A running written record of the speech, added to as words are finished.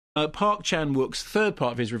Park Chan-wook's third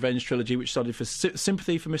part of his revenge trilogy, which started for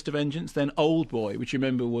Sympathy for Mr. Vengeance, then Old Boy, which you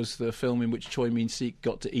remember was the film in which Choi Min-sik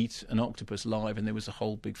got to eat an octopus live, and there was a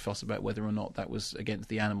whole big fuss about whether or not that was against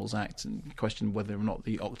the Animals Act, and questioned whether or not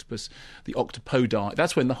the octopodi,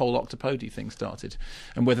 that's when the whole octopodi thing started,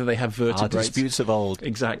 and whether they have vertebrates. Disputes of old.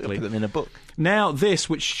 Exactly. Put them in a book. Now this,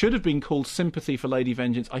 which should have been called Sympathy for Lady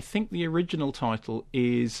Vengeance, I think the original title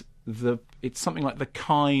is it's something like The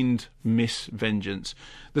Kind Miss Vengeance.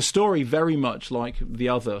 The story, very much like the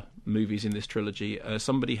other movies in this trilogy,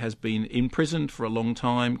 somebody has been imprisoned for a long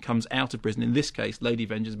time, comes out of prison. In this case, Lady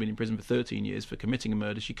Vengeance has been in prison for 13 years for committing a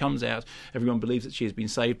murder. She comes out, everyone believes that she has been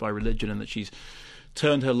saved by religion and that she's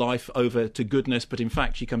turned her life over to goodness, but in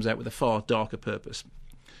fact she comes out with a far darker purpose,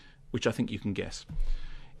 which I think you can guess.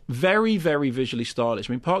 Very, very visually stylish.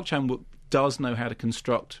 I mean, Park Chan-wook does know how to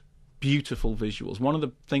construct beautiful visuals. One of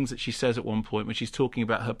the things that she says at one point when she's talking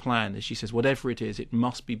about her plan is she says, whatever it is, it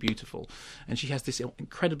must be beautiful. And she has this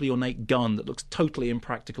incredibly ornate gun that looks totally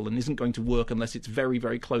impractical and isn't going to work unless it's very,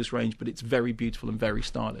 very close range, but it's very beautiful and very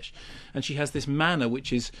stylish. And she has this manner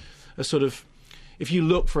which is a sort of, if you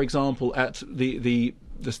look, for example, at the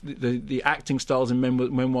acting styles in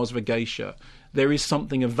Memoirs of a Geisha, there is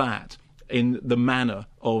something of that in the manner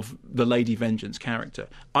of the Lady Vengeance character.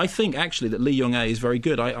 I think, actually, that Lee Young-ae is very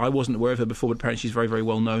good. I wasn't aware of her before, but apparently she's very, very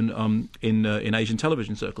well known in Asian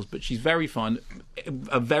television circles. But she's very fine.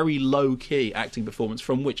 A very low-key acting performance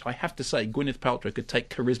from which, I have to say, Gwyneth Paltrow could take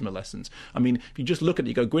charisma lessons. I mean, if you just look at it,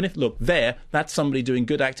 you go, Gwyneth, look, there, that's somebody doing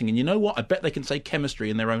good acting. And you know what? I bet they can say chemistry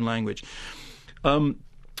in their own language.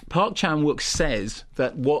 Park Chan-wook says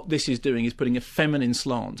that what this is doing is putting a feminine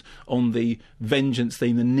slant on the vengeance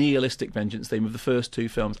theme, the nihilistic vengeance theme of the first two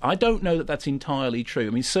films. I don't know that that's entirely true. I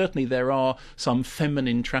mean, certainly there are some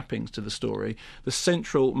feminine trappings to the story. The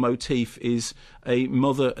central motif is a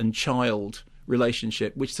mother and child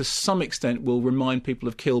relationship, which to some extent will remind people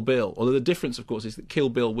of Kill Bill. Although the difference, of course, is that Kill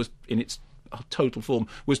Bill was, in its total form,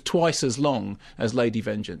 was twice as long as Lady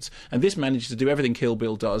Vengeance, and this manages to do everything Kill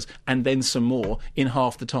Bill does and then some more in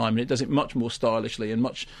half the time, and it does it much more stylishly and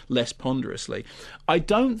much less ponderously. I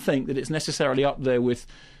don't think that it's necessarily up there with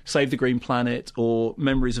Save the Green Planet or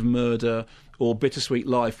Memories of Murder or Bittersweet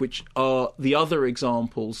Life, which are the other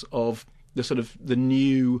examples of the sort of the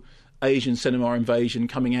new Asian cinema invasion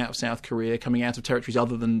coming out of South Korea, coming out of territories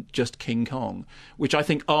other than just King Kong, which I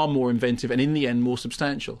think are more inventive and in the end more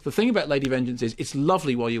substantial. The thing about Lady Vengeance is it's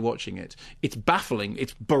lovely while you're watching it. It's baffling.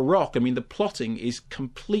 It's baroque. I mean, the plotting is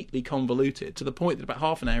completely convoluted to the point that about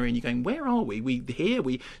half an hour in you're going, where are we? We here?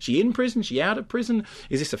 She in prison? She out of prison?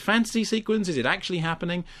 Is this a fantasy sequence? Is it actually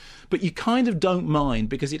happening? But you kind of don't mind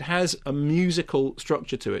because it has a musical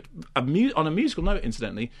structure to it. On a musical note,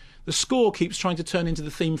 incidentally, the score keeps trying to turn into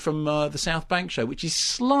the theme from the South Bank show, which is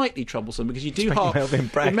slightly troublesome because you do half...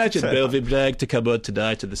 Imagine Melvin Bragg to Kermode to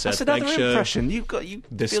die to the South Bank show. That's another impression.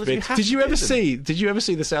 Did you ever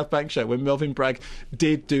see the South Bank show when Melvin Bragg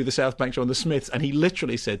did do the South Bank show on the Smiths, and he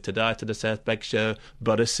literally said to die to the South Bank show,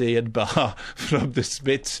 Buttesea and Bar from the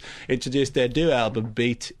Smiths introduced their new album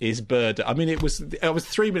Beat is Bird. I mean, I was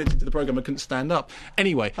 3 minutes into the programme, I couldn't stand up.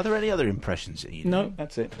 Anyway, are there any other impressions that you do? No,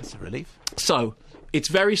 that's it. That's a relief. So it's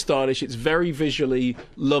very stylish, it's very visually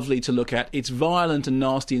lovely to look at, it's violent and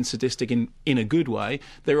nasty and sadistic in a good way.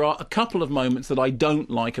 There are a couple of moments that I don't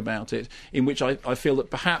like about it, in which I feel that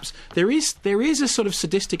perhaps there is a sort of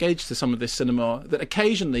sadistic edge to some of this cinema that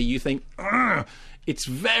occasionally you think, ugh, it's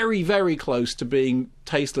very, very close to being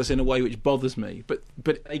tasteless in a way which bothers me, but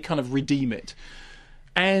they kind of redeem it.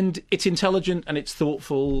 And it's intelligent and it's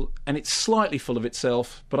thoughtful and it's slightly full of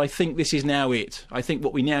itself, but I think this is now it. I think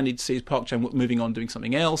what we now need to see is Park Chan-wook moving on doing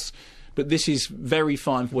something else, but this is very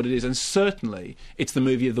fine for what it is, and certainly it's the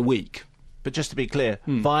movie of the week. But just to be clear,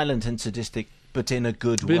 violent and sadistic, but in a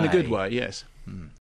good way. But in a good way, yes.